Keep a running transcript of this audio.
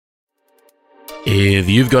If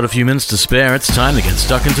you've got a few minutes to spare, it's time to get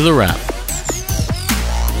stuck into the wrap.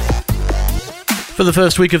 For the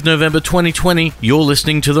first week of November 2020, you're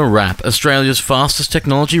listening to The Wrap, Australia's fastest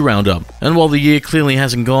technology roundup. And while the year clearly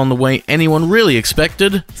hasn't gone the way anyone really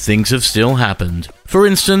expected, things have still happened. For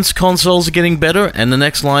instance, consoles are getting better, and the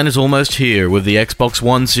next line is almost here, with the Xbox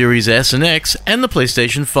One Series S and X and the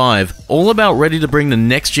PlayStation 5, all about ready to bring the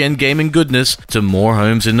next-gen gaming goodness to more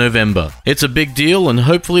homes in November. It's a big deal, and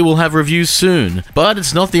hopefully we'll have reviews soon. But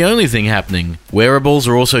it's not the only thing happening. Wearables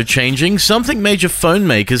are also changing, something major phone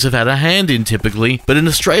makers have had a hand in typically, but in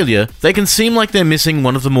Australia, they can seem like they're missing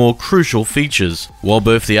one of the more crucial features. While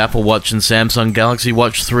both the Apple Watch and Samsung Galaxy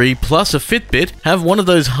Watch 3 plus a Fitbit have one of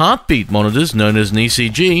those heartbeat monitors known as an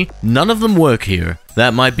ECG, none of them work here.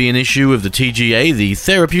 That might be an issue of the TGA, the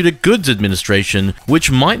Therapeutic Goods Administration,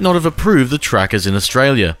 which might not have approved the trackers in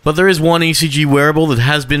Australia. But there is one ECG wearable that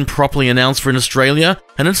has been properly announced for in Australia,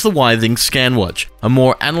 and it's the Withings ScanWatch, a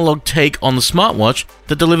more analog take on the smartwatch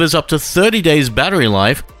that delivers up to 30 days battery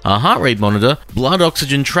life, a heart rate monitor, blood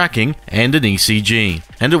oxygen tracking, and an ECG.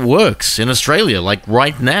 And it works in Australia, like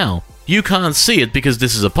right now. You can't see it because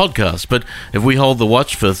this is a podcast, but if we hold the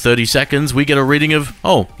watch for 30 seconds, we get a reading of,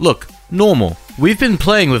 oh, look, normal. We've been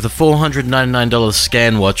playing with the $499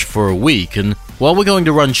 ScanWatch for a week, and while we're going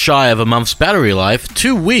to run shy of a month's battery life,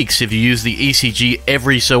 2 weeks if you use the ECG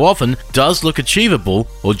every so often does look achievable,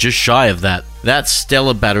 or just shy of that. That's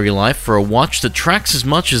stellar battery life for a watch that tracks as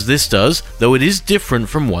much as this does, though it is different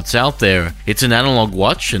from what's out there. It's an analog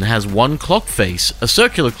watch and has one clock face, a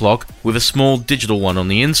circular clock with a small digital one on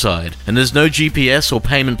the inside, and there's no GPS or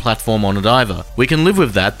payment platform on it either. We can live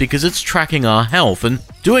with that because it's tracking our health and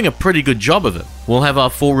doing a pretty good job of it. We'll have our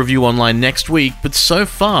full review online next week, but so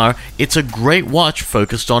far, it's a great watch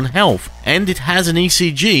focused on health, and it has an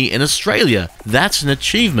ECG in Australia. That's an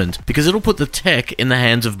achievement, because it'll put the tech in the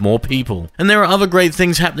hands of more people. And there are other great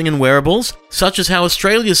things happening in wearables, such as how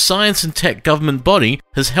Australia's science and tech government body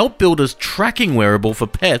has helped build a tracking wearable for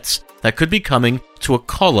pets that could be coming to a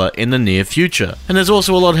collar in the near future. And there's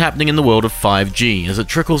also a lot happening in the world of 5G as it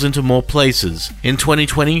trickles into more places. In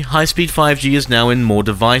 2020, high-speed 5G is now in more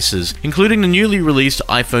devices, including the newly released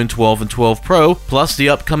iPhone 12 and 12 Pro, plus the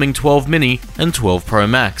upcoming 12 Mini and 12 Pro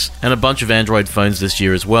Max, and a bunch of Android phones this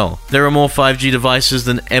year as well. There are more 5G devices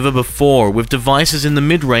than ever before, with devices in the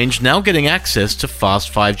mid-range now getting access to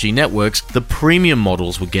fast 5G networks the premium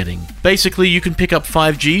models were getting. Basically, you can pick up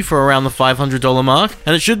 5G for around the $500 mark,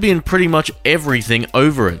 and it should be in pretty much everything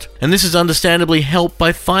over it. And this is understandably helped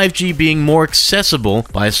by 5G being more accessible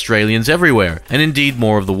by Australians everywhere, and indeed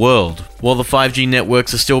more of the world. While the 5G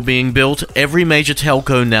networks are still being built, every major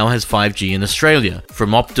telco now has 5G in Australia,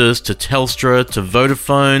 from Optus to Telstra to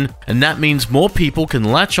Vodafone, and that means more people can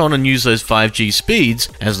latch on and use those 5G speeds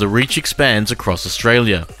as the reach expands across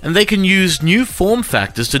Australia. And they can use new form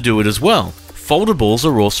factors to do it as well. Foldables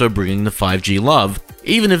are also bringing the 5G love,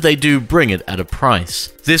 even if they do bring it at a price.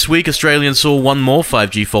 This week, Australians saw one more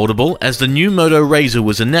 5G foldable as the new Moto Razr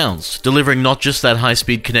was announced, delivering not just that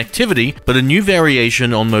high-speed connectivity, but a new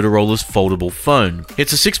variation on Motorola's foldable phone.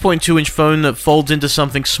 It's a 6.2-inch phone that folds into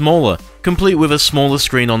something smaller, complete with a smaller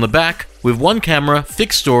screen on the back, with one camera,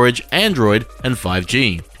 fixed storage, Android, and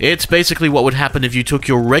 5G. It's basically what would happen if you took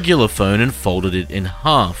your regular phone and folded it in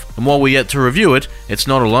half. And while we're yet to review it, it's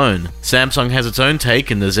not alone. Samsung has its own take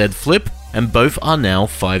in the Z Flip, and both are now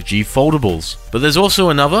 5G foldables. But there's also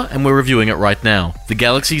another, and we're reviewing it right now, the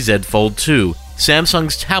Galaxy Z Fold 2,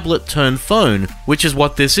 Samsung's tablet-turned-phone, which is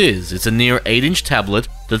what this is. It's a near 8-inch tablet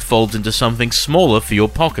that folds into something smaller for your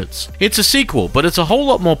pockets. It's a sequel, but it's a whole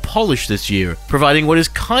lot more polished this year, providing what is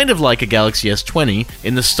kind of like a Galaxy S20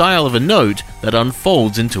 in the style of a Note that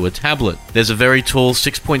unfolds into a tablet. There's a very tall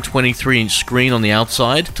 6.23-inch screen on the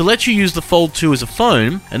outside to let you use the Fold 2 as a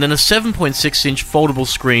phone, and then a 7.6-inch foldable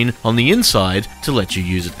screen on the inside to let you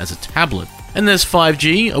use it as a tablet. And there's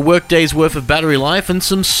 5G, a workday's worth of battery life, and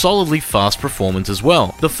some solidly fast performance as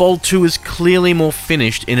well. The Fold 2 is clearly more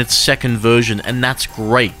finished in its second version, and that's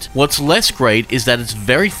great. What's less great is that it's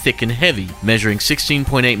very thick and heavy, measuring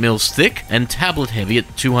 16.8 mils thick and tablet heavy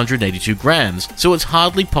at 282 grams, so it's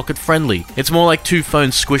hardly pocket friendly. It's more like two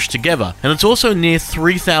phones squished together, and it's also near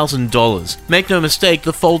 $3,000. Make no mistake,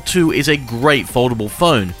 the Fold 2 is a great foldable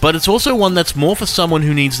phone, but it's also one that's more for someone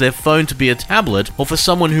who needs their phone to be a tablet, or for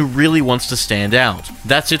someone who really wants to stand out.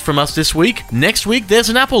 That's it from us this week. Next week, there's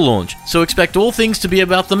an Apple launch, so expect all things to be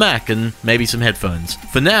about the Mac and maybe some headphones.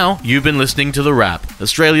 For now, you've been listening to The Wrap,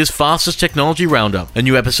 Australia's fastest technology roundup. A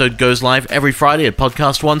new episode goes live every Friday at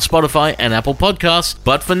Podcast One, Spotify, and Apple Podcasts.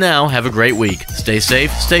 But for now, have a great week. Stay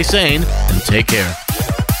safe, stay sane, and take care.